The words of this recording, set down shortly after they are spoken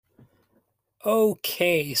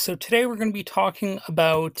Okay, so today we're going to be talking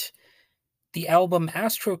about the album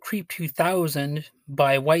Astro-Creep 2000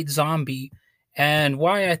 by White Zombie and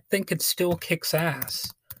why I think it still kicks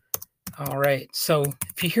ass. All right, so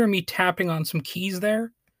if you hear me tapping on some keys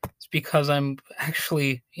there, it's because I'm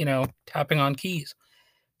actually, tapping on keys.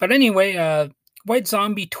 But anyway, White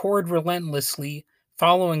Zombie toured relentlessly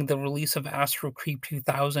following the release of Astro-Creep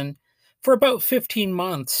 2000 for about 15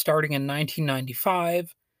 months, starting in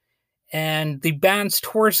 1995, and the band's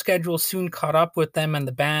tour schedule soon caught up with them, and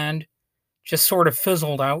the band just sort of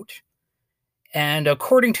fizzled out. And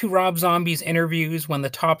according to Rob Zombie's interviews, when the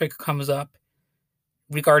topic comes up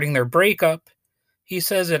regarding their breakup, he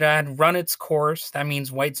says it had run its course. That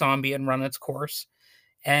means White Zombie had run its course.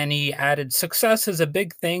 And he added, success is a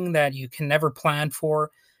big thing that you can never plan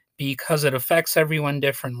for because it affects everyone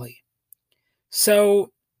differently.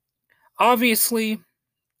 So, obviously,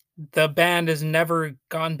 the band has never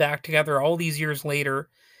gone back together all these years later.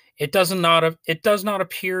 It does not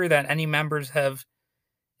appear that any members have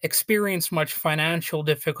experienced much financial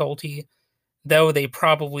difficulty, though they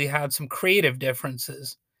probably had some creative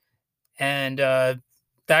differences, and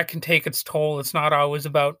that can take its toll. It's not always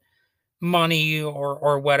about money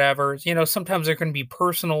or whatever. Sometimes there can be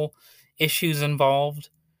personal issues involved.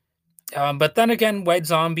 But then again, White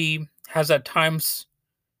Zombie has at times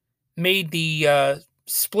made the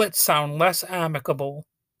split sound less amicable.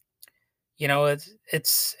 It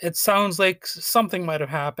sounds like something might have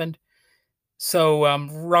happened. So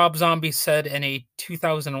Rob Zombie said in a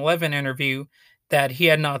 2011 interview that he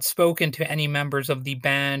had not spoken to any members of the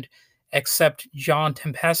band except John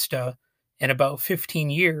Tempesta in about 15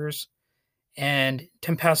 years, and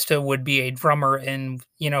Tempesta would be a drummer in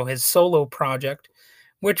his solo project,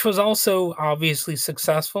 which was also obviously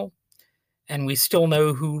successful. And we still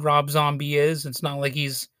know who Rob Zombie is. It's not like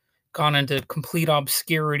he's gone into complete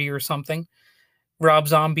obscurity or something. Rob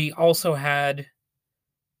Zombie also had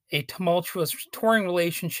a tumultuous touring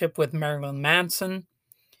relationship with Marilyn Manson,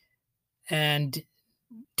 and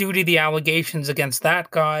due to the allegations against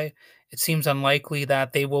that guy, it seems unlikely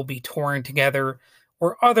that they will be touring together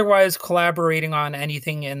or otherwise collaborating on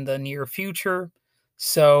anything in the near future.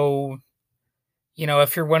 So,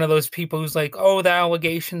 if you're one of those people who's like, oh, the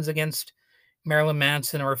allegations against Marilyn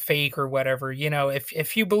Manson are fake or whatever,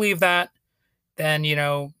 if you believe that, then,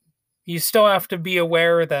 you still have to be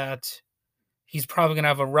aware that he's probably going to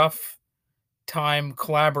have a rough time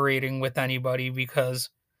collaborating with anybody, because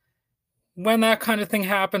when that kind of thing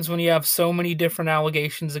happens, when you have so many different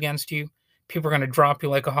allegations against you, people are going to drop you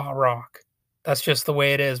like a hot rock. That's just the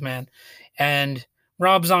way it is, man. And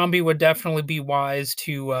Rob Zombie would definitely be wise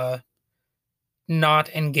to not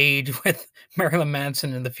engage with Marilyn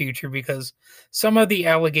Manson in the future, because some of the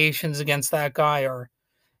allegations against that guy are,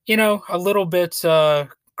 a little bit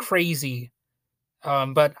crazy.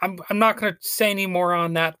 But I'm not going to say any more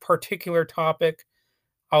on that particular topic,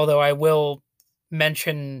 although I will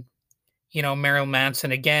mention, Marilyn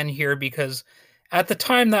Manson again here, because at the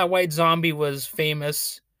time that White Zombie was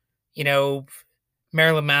famous, you know,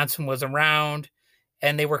 Marilyn Manson was around,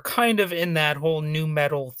 and they were kind of in that whole new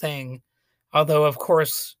metal thing. Although, of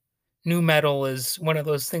course, new metal is one of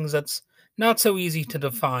those things that's not so easy to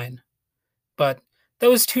define. But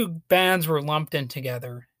those two bands were lumped in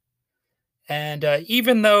together. And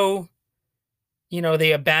even though,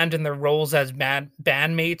 they abandoned their roles as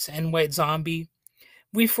bandmates in White Zombie,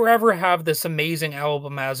 we forever have this amazing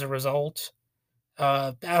album as a result.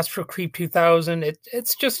 Astro-Creep 2000,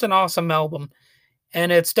 it's just an awesome album.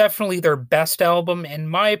 And it's definitely their best album, in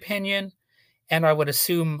my opinion. And I would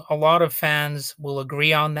assume a lot of fans will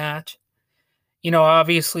agree on that.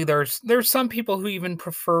 Obviously there's some people who even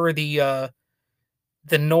prefer the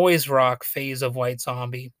noise rock phase of White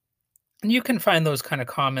Zombie. And you can find those kind of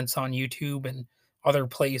comments on YouTube and other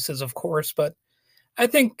places, of course, but I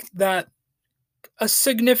think that a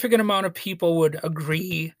significant amount of people would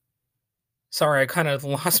agree. Sorry, I kind of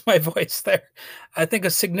lost my voice there. I think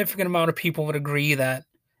a significant amount of people would agree that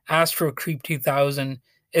Astro Creep 2000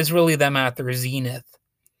 is really them at their zenith.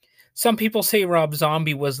 Some people say Rob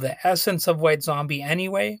Zombie was the essence of White Zombie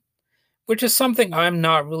anyway, which is something I'm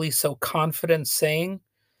not really so confident saying.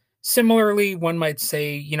 Similarly, one might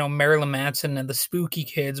say, Marilyn Manson and the Spooky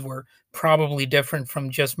Kids were probably different from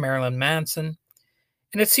just Marilyn Manson.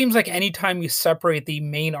 And it seems like anytime you separate the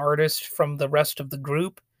main artist from the rest of the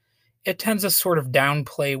group, it tends to sort of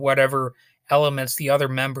downplay whatever elements the other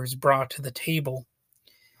members brought to the table.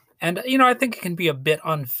 And, I think it can be a bit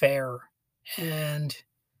unfair and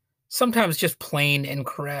sometimes just plain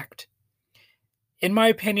incorrect. In my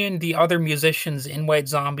opinion, the other musicians in White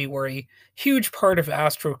Zombie were a huge part of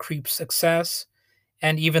Astro Creep's success,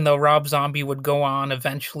 And even though Rob Zombie would go on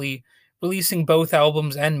eventually releasing both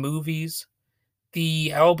albums and movies,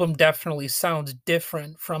 the album definitely sounds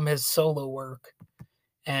different from his solo work.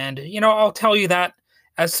 And, I'll tell you that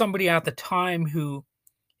as somebody at the time who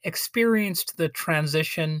experienced the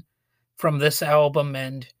transition from this album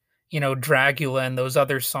and, Dracula and those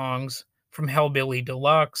other songs from Hellbilly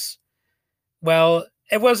Deluxe. Well,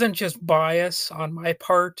 it wasn't just bias on my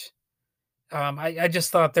part. I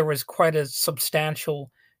just thought there was quite a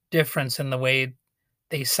substantial difference in the way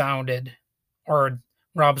they sounded, or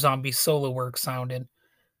Rob Zombie's solo work sounded,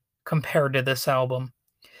 compared to this album.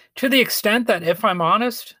 To the extent that, if I'm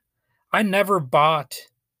honest, I never bought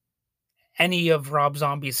any of Rob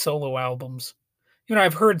Zombie's solo albums.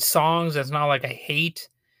 I've heard songs. It's not like I hate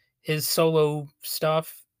his solo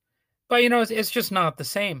stuff, but it's just not the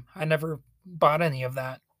same. I never bought any of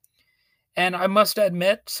that. And I must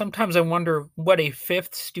admit, sometimes I wonder what a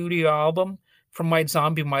fifth studio album from White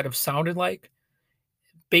Zombie might have sounded like.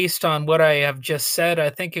 Based on what I have just said, I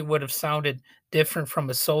think it would have sounded different from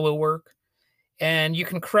his solo work. And you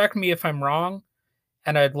can correct me if I'm wrong,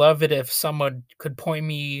 and I'd love it if someone could point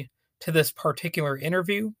me to this particular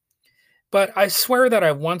interview. But I swear that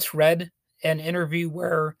I once read an interview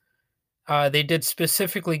where they did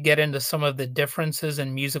specifically get into some of the differences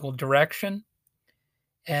in musical direction.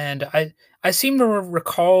 And I seem to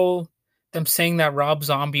recall them saying that Rob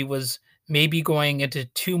Zombie was maybe going into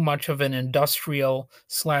too much of an industrial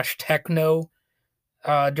slash techno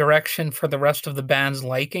direction for the rest of the band's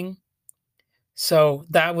liking. So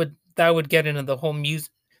that would get into the whole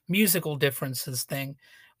musical differences thing,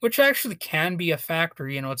 which actually can be a factor.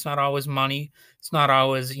 It's not always money. It's not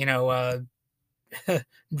always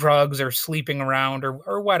drugs or sleeping around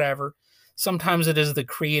or whatever. Sometimes it is the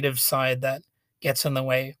creative side that gets in the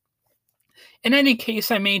way. In any case,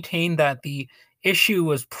 I maintain that the issue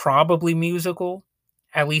was probably musical,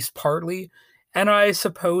 at least partly, and I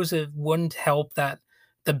suppose it wouldn't help that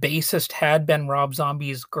the bassist had been Rob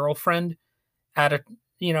Zombie's girlfriend at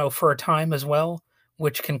a for a time as well,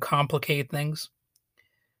 which can complicate things.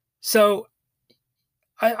 So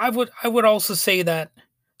I would also say that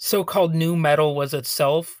so-called new metal was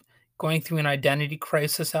itself going through an identity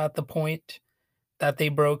crisis at the point that they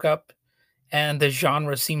broke up, and the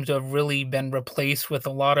genre seems to have really been replaced with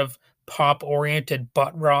a lot of pop-oriented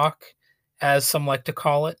butt rock, as some like to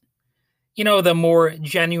call it. The more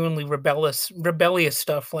genuinely rebellious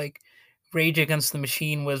stuff like Rage Against the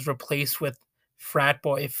Machine was replaced with frat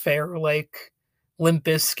boy fare like Limp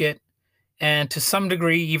Bizkit, and to some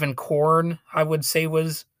degree even Korn, I would say,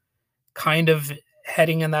 was kind of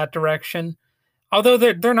heading in that direction. Although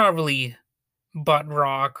they're not really butt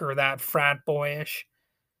rock or that frat boyish.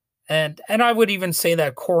 And I would even say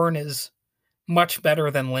that Korn is much better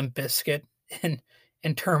than Limp Bizkit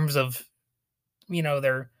in terms of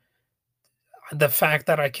their the fact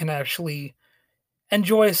that I can actually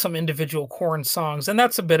enjoy some individual Korn songs, and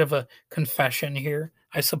that's a bit of a confession here,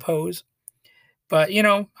 I suppose. But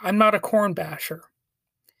I'm not a Korn basher.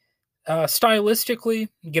 Stylistically,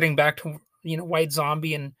 getting back to White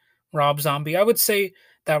Zombie and Rob Zombie, I would say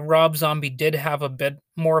that Rob Zombie did have a bit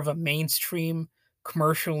more of a mainstream,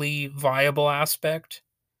 commercially viable aspect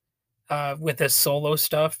with his solo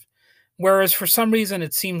stuff. Whereas for some reason,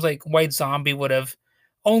 it seems like White Zombie would have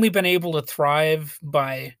only been able to thrive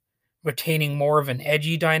by retaining more of an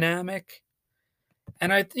edgy dynamic.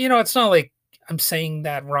 And it's not like I'm saying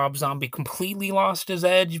that Rob Zombie completely lost his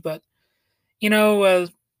edge, but you know, uh,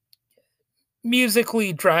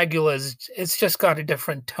 musically, Dracula's it's just got a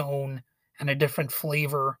different tone and a different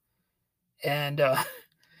flavor. And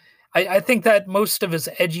I think that most of his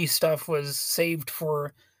edgy stuff was saved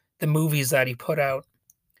for the movies that he put out.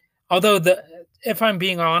 Although if I'm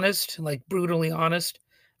being honest, like brutally honest,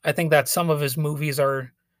 I think that some of his movies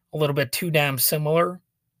are a little bit too damn similar.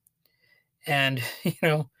 And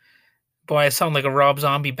boy, I sound like a Rob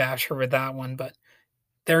Zombie basher with that one, but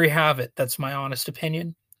there you have it. That's my honest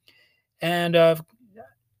opinion. And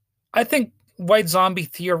I think White Zombie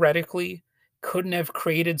theoretically couldn't have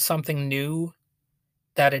created something new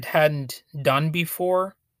that it hadn't done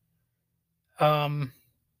before. Um,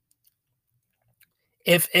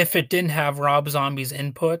 if it didn't have Rob Zombie's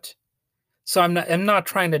input. So I'm not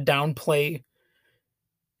trying to downplay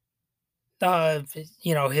uh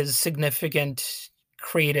his significant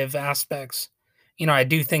creative aspects. I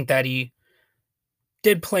do think that he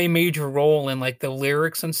did play a major role in like the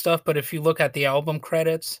lyrics and stuff, but if you look at the album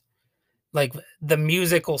credits, like the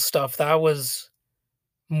musical stuff, that was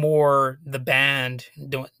more the band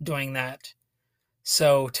doing that.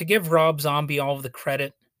 So to give Rob Zombie all of the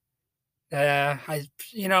credit, I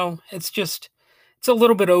it's a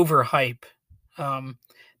little bit overhype. Um,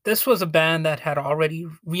 this was a band that had already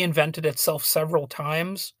reinvented itself several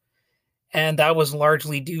times, and that was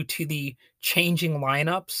largely due to the changing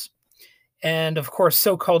lineups. And of course,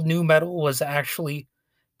 so called new metal was actually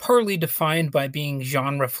partly defined by being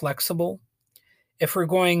genre flexible. If we're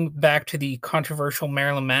going back to the controversial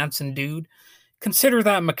Marilyn Manson dude, consider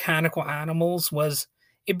that Mechanical Animals was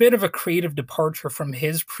a bit of a creative departure from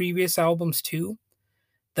his previous albums, too,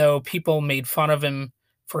 though people made fun of him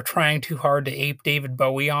for trying too hard to ape David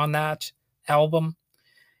Bowie on that album.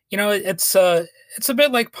 It's a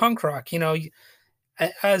bit like punk rock.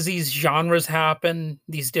 As these genres happen,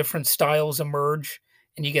 these different styles emerge,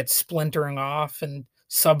 and you get splintering off and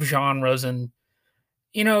subgenres, and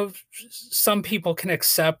some people can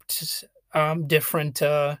accept different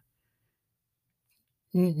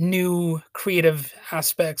new creative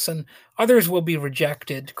aspects, and others will be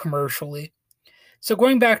rejected commercially. So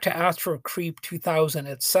going back to Astro-Creep 2000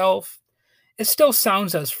 itself, it still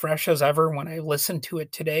sounds as fresh as ever when I listen to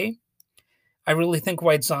it today. I really think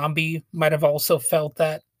White Zombie might have also felt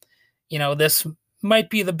that, this might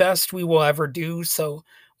be the best we will ever do, so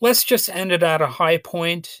let's just end it at a high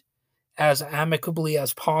point as amicably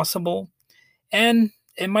as possible. And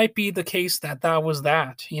it might be the case that that was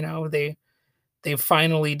that. They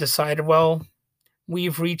finally decided, well,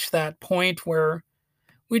 we've reached that point where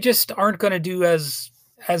we just aren't going to do as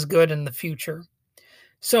good in the future.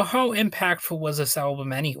 So how impactful was this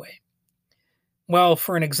album anyway? Well,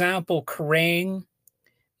 for an example, Kerrang,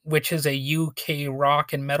 which is a UK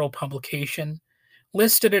rock and metal publication,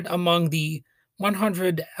 listed it among the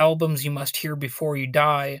 100 albums you must hear before you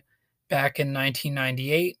die back in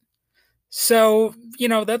 1998. So,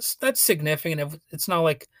 that's significant. It's not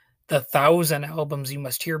like the 1,000 albums you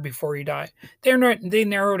must hear before you die. They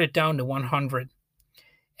narrowed it down to 100.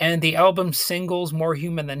 And the album singles More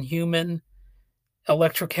Human Than Human,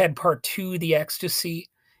 Electric Head Part 2, The Ecstasy,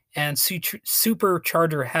 and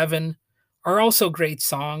Supercharger Heaven are also great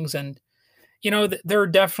songs. And, there are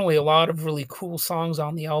definitely a lot of really cool songs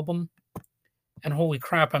on the album. And holy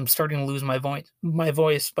crap, I'm starting to lose my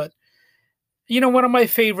voice. But, one of my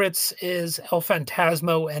favorites is El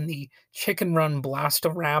Phantasmo and the Chicken Run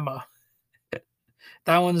Blastorama.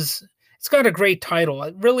 It's got a great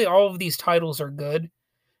title. Really, all of these titles are good.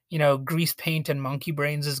 Grease Paint and Monkey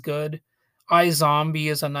Brains is good. I Zombie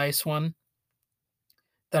is a nice one.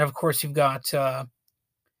 Then, of course, you've got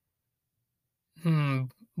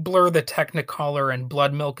Blur the Technicolor and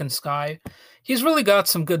Blood Milk and Sky. He's really got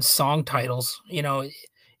some good song titles, in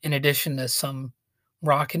addition to some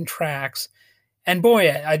rockin' tracks. And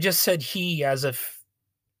boy, I just said he as if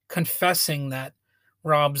confessing that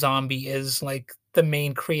Rob Zombie is like the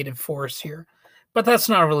main creative force here. But that's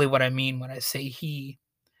not really what I mean when I say he.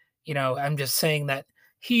 I'm just saying that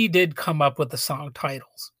he did come up with the song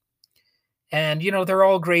titles. And, they're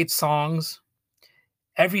all great songs.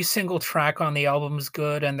 Every single track on the album is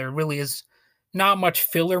good, and there really is not much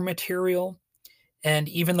filler material. And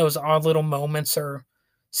even those odd little moments are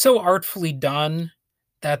so artfully done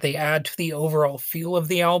that they add to the overall feel of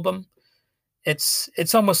the album. It's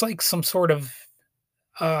almost like some sort of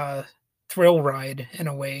thrill ride in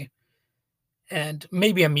a way, and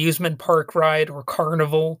maybe amusement park ride or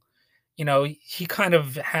carnival. He kind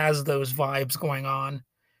of has those vibes going on,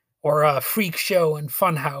 or a freak show and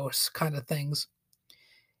funhouse kind of things.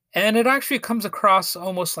 And it actually comes across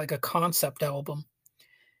almost like a concept album,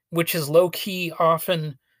 which is low key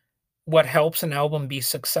often what helps an album be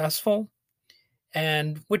successful,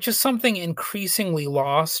 and which is something increasingly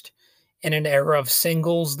lost in an era of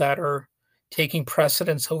singles that are taking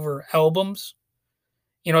precedence over albums.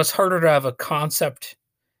 It's harder to have a concept,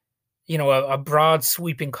 a broad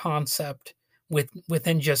sweeping concept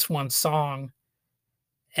within just one song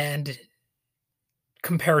and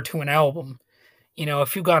compared to an album.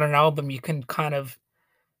 If you've got an album, you can kind of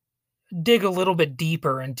dig a little bit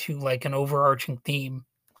deeper into like an overarching theme.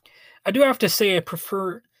 I do have to say I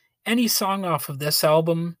prefer any song off of this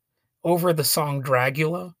album over the song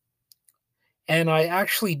Dragula. And I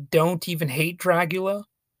actually don't even hate Dragula.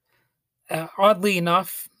 Oddly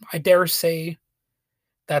enough, I dare say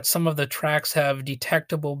that some of the tracks have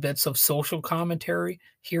detectable bits of social commentary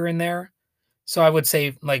here and there. So I would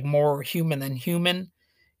say like More Human Than Human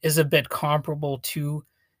is a bit comparable to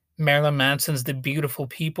Marilyn Manson's The Beautiful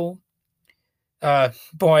People.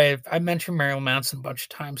 Boy, I mentioned Marilyn Manson a bunch of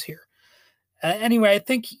times here. Anyway, I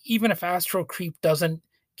think even if Astro-Creep doesn't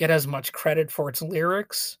get as much credit for its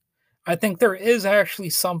lyrics, I think there is actually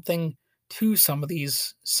something to some of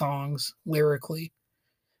these songs lyrically.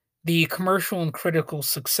 The commercial and critical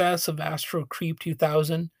success of Astro-Creep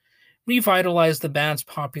 2000 revitalized the band's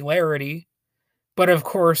popularity, But of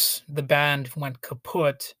course, the band went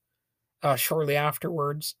kaput shortly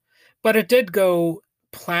afterwards. But it did go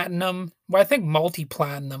platinum, well, I think multi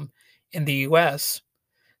platinum in the US.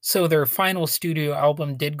 So their final studio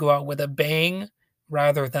album did go out with a bang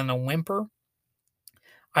rather than a whimper.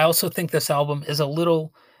 I also think this album is a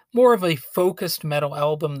little more of a focused metal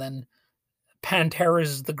album than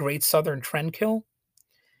Pantera's The Great Southern Trendkill.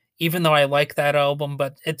 Even though I like that album,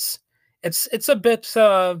 but it's a bit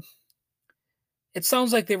it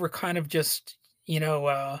sounds like they were kind of just,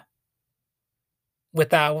 with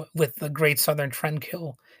The Great Southern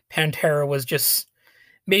Trendkill, Pantera was just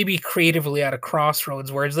maybe creatively at a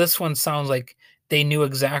crossroads, whereas this one sounds like they knew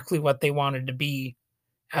exactly what they wanted to be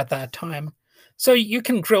at that time. So you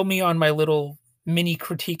can grill me on my little mini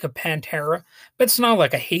critique of Pantera, but it's not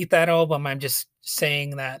like I hate that album. I'm just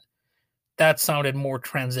saying that that sounded more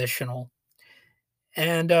transitional.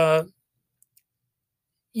 And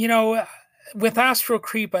you know, with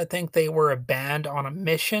Astro-Creep, I think they were a band on a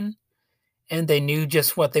mission and they knew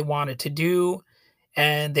just what they wanted to do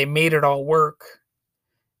and they made it all work.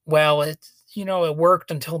 Well, it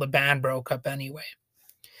worked until the band broke up anyway.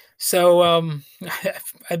 So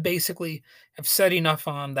I basically have said enough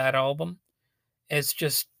on that album. It's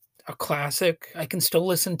just a classic. I can still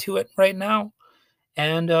listen to it right now.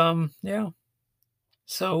 And yeah.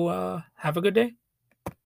 So have a good day.